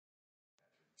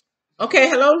Okay,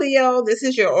 hello Leo. This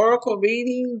is your oracle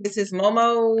reading. This is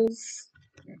Momo's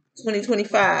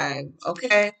 2025.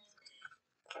 Okay,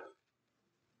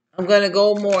 I'm gonna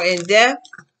go more in depth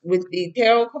with the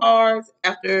tarot cards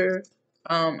after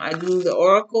I do the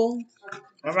oracle.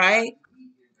 All right.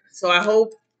 So I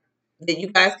hope that you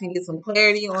guys can get some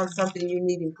clarity on something you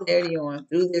need clarity on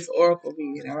through this oracle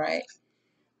reading. All right.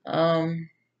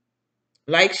 Um,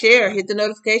 like, share, hit the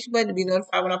notification button to be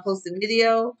notified when I post a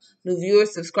video. New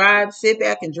viewers, subscribe, sit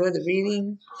back, enjoy the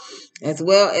reading, as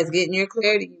well as getting your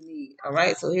clarity you need. All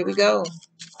right, so here we go.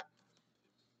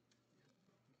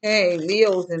 Hey,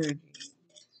 Leo's energy.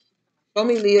 Show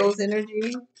me Leo's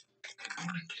energy.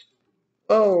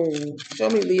 Oh, show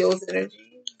me Leo's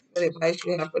energy. What advice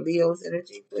you have for Leo's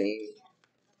energy, please?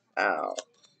 Wow.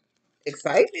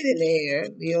 Excitement in there.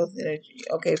 Leo's energy.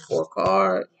 Okay, 4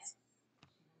 cards.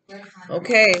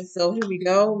 Okay, so here we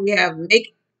go. We have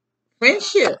make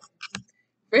friendship.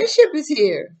 Friendship is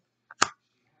here.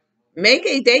 Make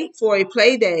a date for a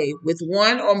play day with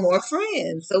one or more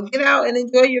friends. So get out and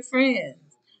enjoy your friends.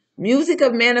 Music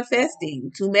of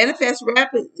manifesting. To manifest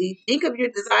rapidly, think of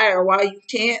your desire while you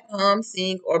chant, hum,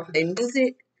 sing, or play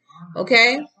music.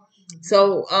 Okay?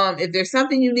 So if there's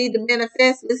something you need to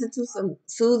manifest, listen to some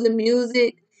soothing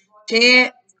music,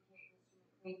 chant,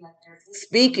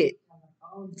 speak it.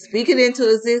 Speak it into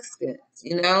existence,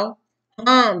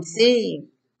 Hum, sing.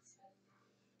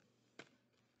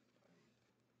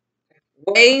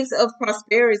 Waves of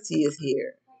prosperity is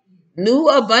here. New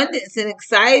abundance and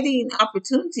exciting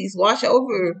opportunities wash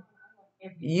over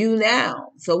you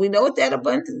now. So we know what that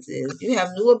abundance is. You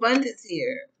have new abundance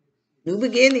here, new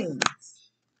beginnings,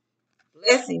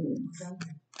 blessings.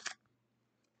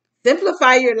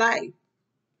 Simplify your life.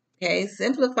 Okay,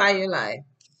 simplify your life,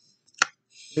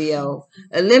 Leo.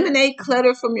 Eliminate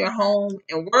clutter from your home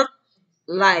and work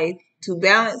life to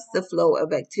balance the flow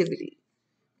of activity.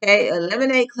 Okay,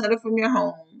 eliminate clutter from your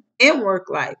home and work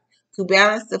life to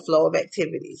balance the flow of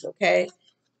activities. Okay,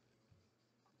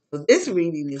 so this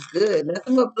reading is good.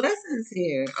 Nothing but blessings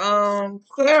here.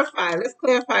 Clarify. Let's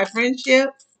clarify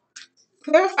friendship.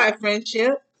 Clarify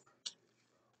friendship.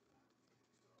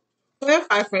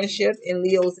 Clarify friendship in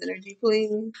Leo's energy,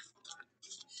 please.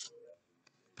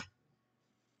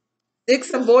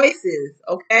 6 of voices.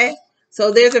 Okay.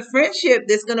 So there's a friendship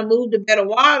that's gonna move to better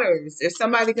waters. There's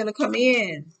somebody gonna come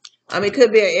in. It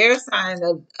could be an air sign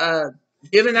of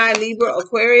Gemini, Libra,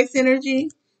 Aquarius energy.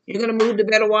 You're gonna move to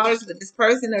better waters with this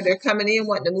person, or they're coming in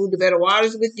wanting to move to better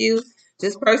waters with you.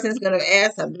 This person's gonna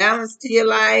add some balance to your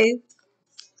life,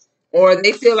 or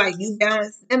they feel like you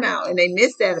balance them out and they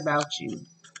miss that about you.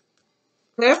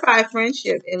 Clarify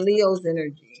friendship in Leo's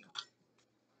energy.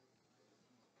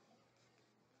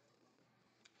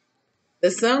 The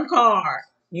Sun card.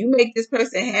 You make this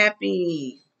person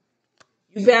happy.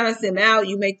 You balance them out.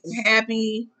 You make them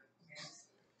happy.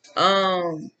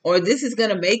 Or this is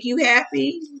gonna make you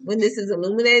happy when this is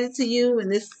illuminated to you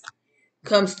and this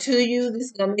comes to you. This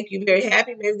is gonna make you very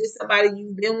happy. Maybe this is somebody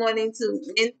you've been wanting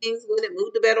to end things with and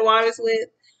move to better waters with.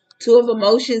 2 of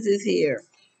emotions is here.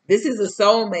 This is a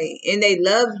soulmate, and they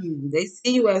love you. They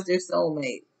see you as their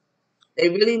soulmate. They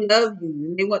really love you,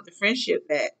 and they want the friendship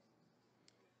back.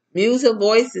 Muse of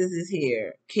voices is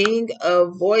here. King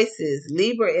of voices,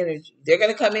 Libra energy. They're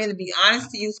gonna come in and be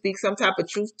honest to you, speak some type of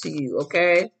truth to you.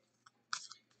 Okay,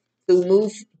 to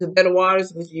move to better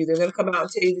waters with you. They're gonna come out and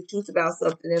tell you the truth about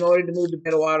something in order to move to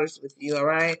better waters with you. All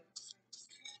right.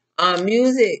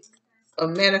 Music of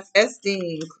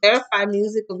manifesting. Clarify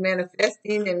music of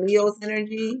manifesting in Leo's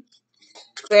energy.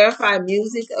 Clarify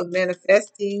music of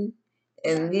manifesting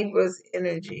in Libra's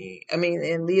energy.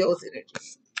 In Leo's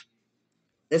energy.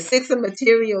 The 6 of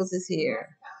materials is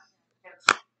here.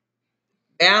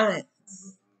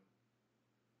 Balance.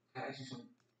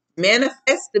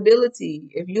 Manifest stability.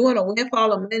 If you want a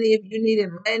windfall of money, if you needed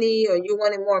money or you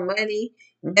wanted more money,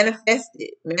 manifest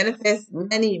it. Manifest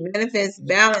money. Manifest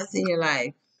balance in your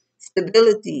life.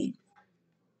 Stability.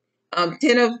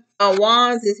 10 of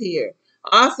wands is here.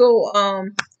 Also,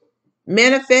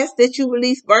 manifest that you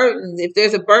release burdens. If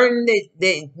there's a burden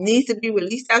that needs to be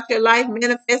released out your life,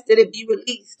 manifest that it be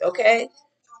released, okay?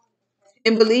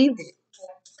 And believe it.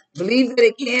 Believe that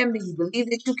it can be. Believe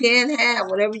that you can have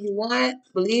whatever you want.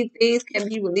 Believe things can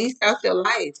be released out your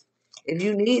life if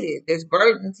you need it. There's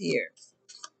burdens here.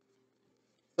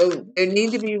 So they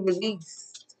need to be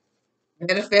released.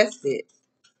 Manifest it.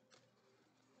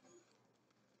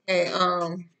 Okay,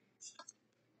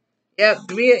 yep,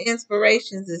 3 of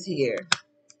inspirations is here.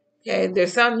 Okay,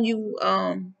 there's something you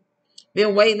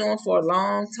been waiting on for a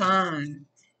long time.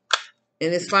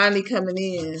 And it's finally coming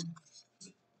in.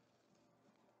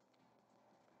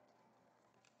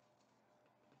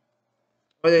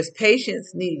 or there's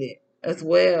patience needed as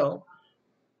well.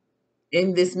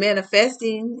 In this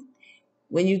manifesting,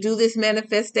 when you do this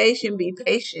manifestation, be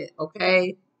patient,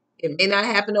 okay? It may not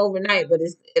happen overnight, but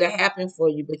it'll happen for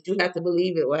you. But you have to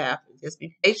believe it will happen. Just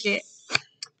be patient.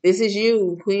 This is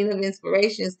you, Queen of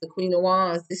Inspirations, the Queen of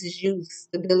Wands. This is you,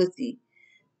 stability,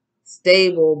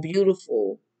 stable,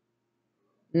 beautiful,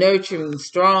 nurturing,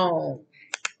 strong,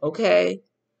 okay?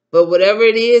 But whatever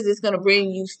it is, it's going to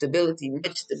bring you stability,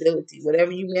 much stability.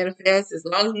 Whatever you manifest, as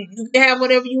long as you can have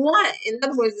whatever you want. In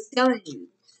other words, it's telling you,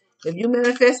 if you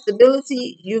manifest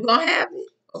stability, you're going to have it,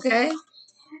 okay?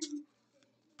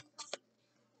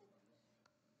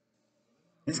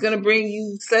 It's going to bring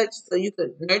you such so you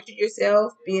could nurture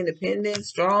yourself, be independent,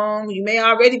 strong. You may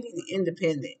already be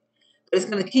independent, but it's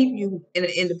going to keep you in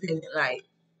an independent life.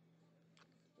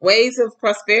 Waves of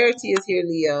prosperity is here,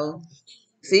 Leo.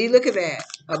 See, look at that.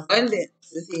 Abundance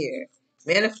is here.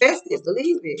 Manifest it,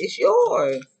 believe it. It's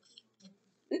yours.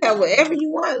 You have whatever you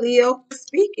want, Leo.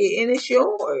 Speak it, and it's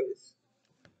yours.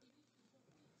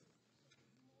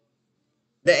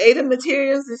 The Eight of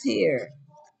Materials is here.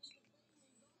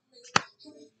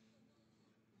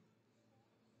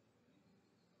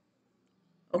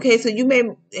 Okay, so you may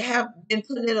have been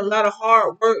putting in a lot of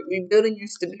hard work rebuilding your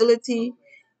stability,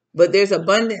 but there's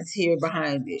abundance here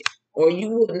behind it. Or you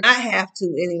will not have to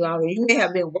any longer. You may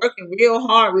have been working real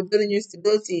hard rebuilding your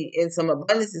stability, and some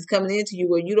abundance is coming into you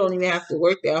where you don't even have to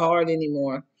work that hard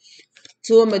anymore.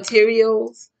 Two of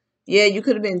Materials. Yeah, you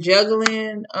could have been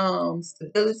juggling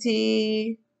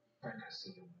stability,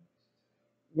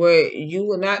 where you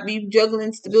will not be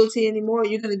juggling stability anymore.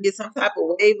 You're going to get some type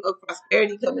of wave of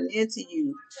prosperity coming into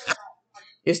you.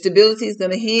 Your stability is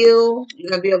going to heal. You're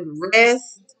going to be able to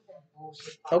rest.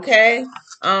 Okay?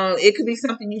 It could be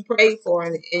something you prayed for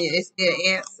and it's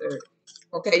being answered.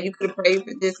 Okay? You could have prayed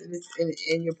for this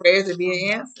and your prayers are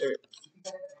being answered.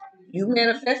 You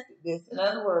manifested this, in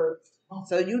other words.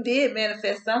 So you did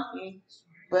manifest something,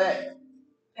 but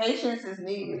patience is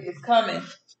needed. It's coming.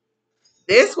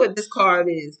 That's what this card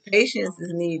is. Patience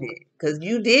is needed because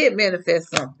you did manifest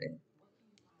something.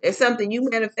 It's something you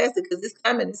manifested because it's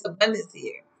coming. It's abundance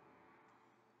here.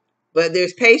 But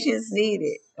there's patience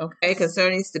needed, okay,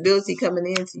 concerning stability coming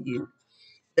into you.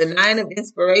 The Nine of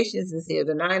Inspirations is here.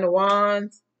 The Nine of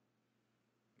Wands,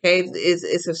 okay,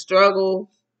 it's a struggle,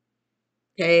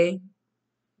 okay,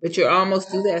 but you're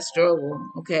almost through that struggle,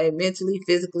 okay, mentally,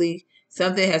 physically.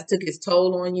 Something has took its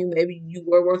toll on you. Maybe you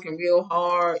were working real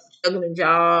hard, juggling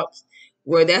jobs,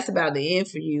 where that's about to end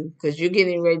for you because you're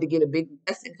getting ready to get a big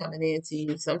blessing coming into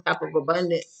you, some type of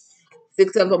abundance.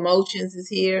 Six of Emotions is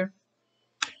here.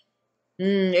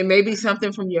 It may be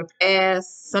something from your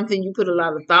past, something you put a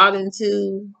lot of thought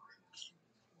into.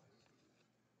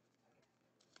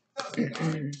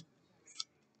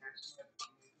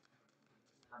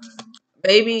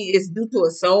 Maybe it's due to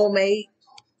a soulmate.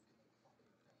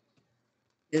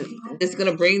 It's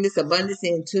going to bring this abundance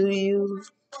into you.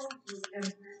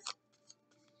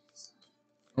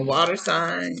 A water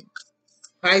sign,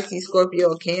 Pisces,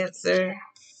 Scorpio, Cancer.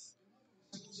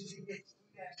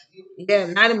 Yeah,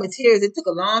 Nine of Materials. It took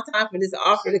a long time for this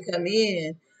offer to come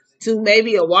in to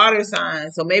maybe a water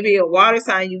sign. So maybe a water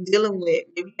sign you're dealing with.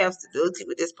 Maybe you have stability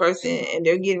with this person and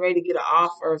they're getting ready to get an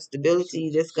offer of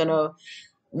stability that's going to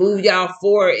move y'all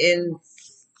forward in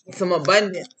some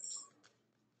abundance.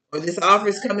 Or this offer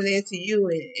is coming into you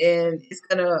and it's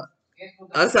going to,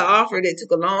 it's an offer that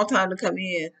took a long time to come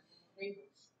in.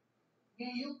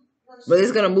 But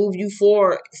it's going to move you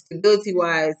forward stability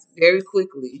wise very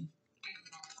quickly.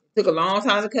 Took a long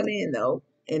time to come in though,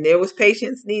 and there was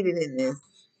patience needed in this.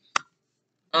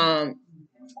 Um,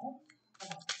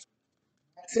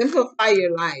 simplify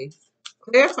your life.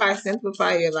 Clarify,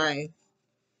 simplify your life.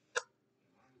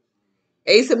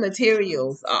 Ace of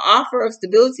Materials. An offer of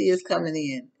stability is coming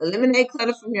in. Eliminate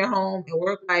clutter from your home and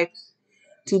work life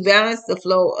to balance the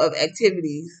flow of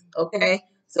activities. Okay,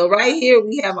 so right here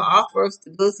we have an offer of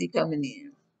stability coming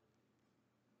in.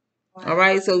 All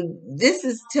right, so this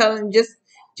is telling just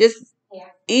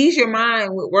ease your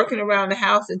mind with working around the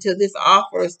house until this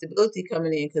offer of stability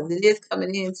coming in because it is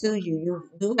coming in to you. You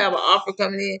do have an offer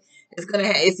coming in.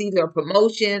 It's either a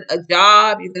promotion, a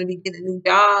job. You're gonna be getting a new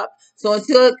job. So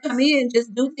until it come in,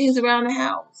 just do things around the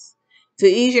house to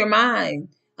ease your mind.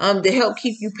 To help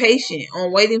keep you patient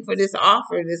on waiting for this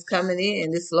offer that's coming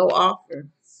in, this slow offer.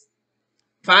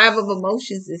 Five of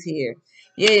Emotions is here.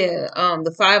 Yeah,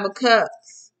 the Five of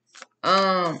Cups.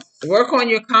 Work on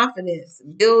your confidence.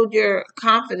 Build your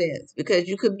confidence because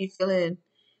you could be feeling,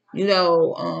 you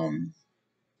know,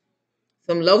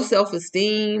 some low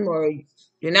self-esteem or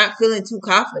you're not feeling too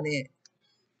confident.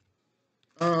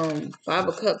 Five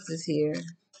of Cups is here.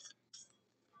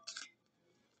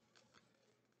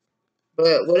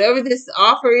 But whatever this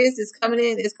offer is that's coming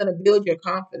in, it's going to build your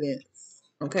confidence.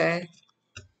 Okay.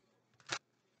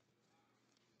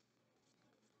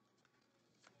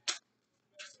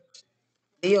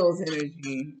 Leo's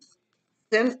energy.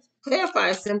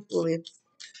 Clarify simply.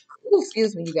 Ooh,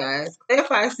 excuse me, you guys.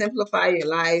 Clarify, simplify your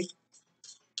life.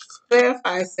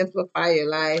 Clarify, simplify your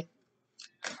life.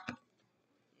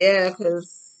 Yeah,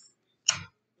 because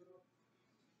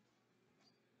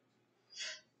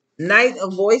Knight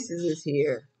of Voices is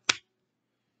here.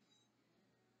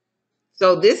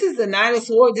 So this is the Nine of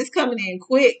Swords. This coming in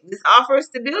quick. This offer of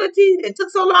stability. It took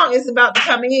so long. It's about to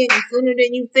come in sooner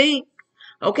than you think.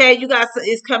 Okay, you got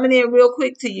it's coming in real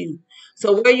quick to you.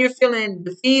 So where you're feeling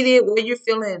defeated, where you're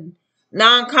feeling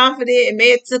non-confident, it may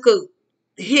have took a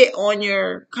hit on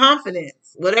your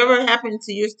confidence. Whatever happened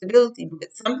to your stability,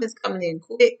 but something's coming in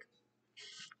quick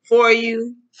for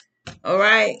you. All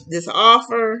right, this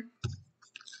offer.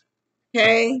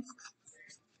 Okay,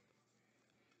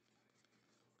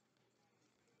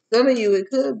 some of you it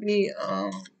could be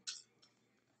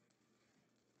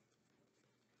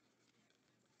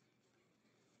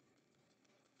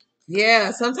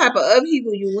yeah, some type of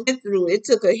upheaval you went through. It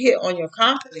took a hit on your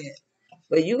confidence,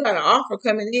 but you got an offer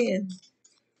coming in.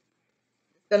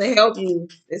 It's gonna help you.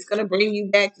 It's gonna bring you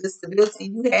back to the stability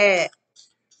you had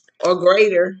or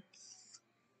greater.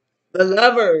 The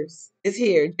Lovers is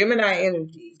here. Gemini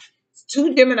energy. It's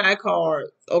two Gemini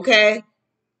cards. Okay,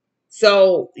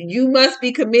 so you must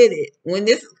be committed. When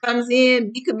this comes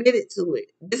in, be committed to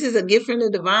it. This is a gift from the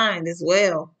divine as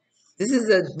well. This is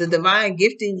the divine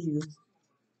gifting you.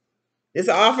 This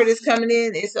offer that's coming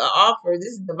in, it's an offer.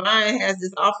 This divine has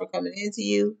this offer coming into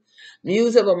you.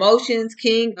 Muse of emotions,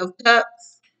 King of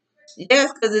Cups.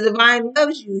 Yes, because the divine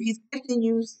loves you. He's gifting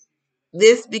you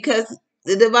this because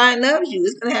the divine loves you.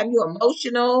 It's gonna have you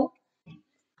emotional.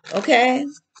 Okay.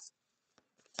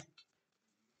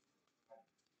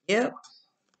 Yep.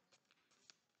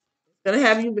 It's gonna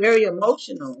have you very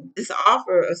emotional. This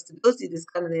offer of stability that's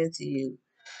coming into you.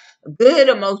 Good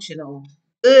emotional.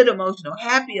 Good emotional.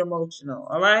 Happy emotional.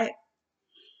 All right.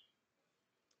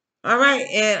 All right.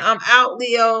 And I'm out,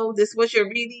 Leo. This was your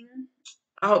reading.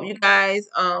 I hope you guys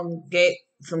get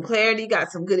some clarity,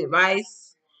 got some good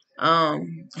advice.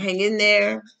 Hang in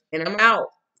there, and I'm out.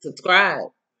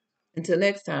 Subscribe. Until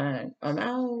next time, I'm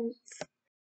out.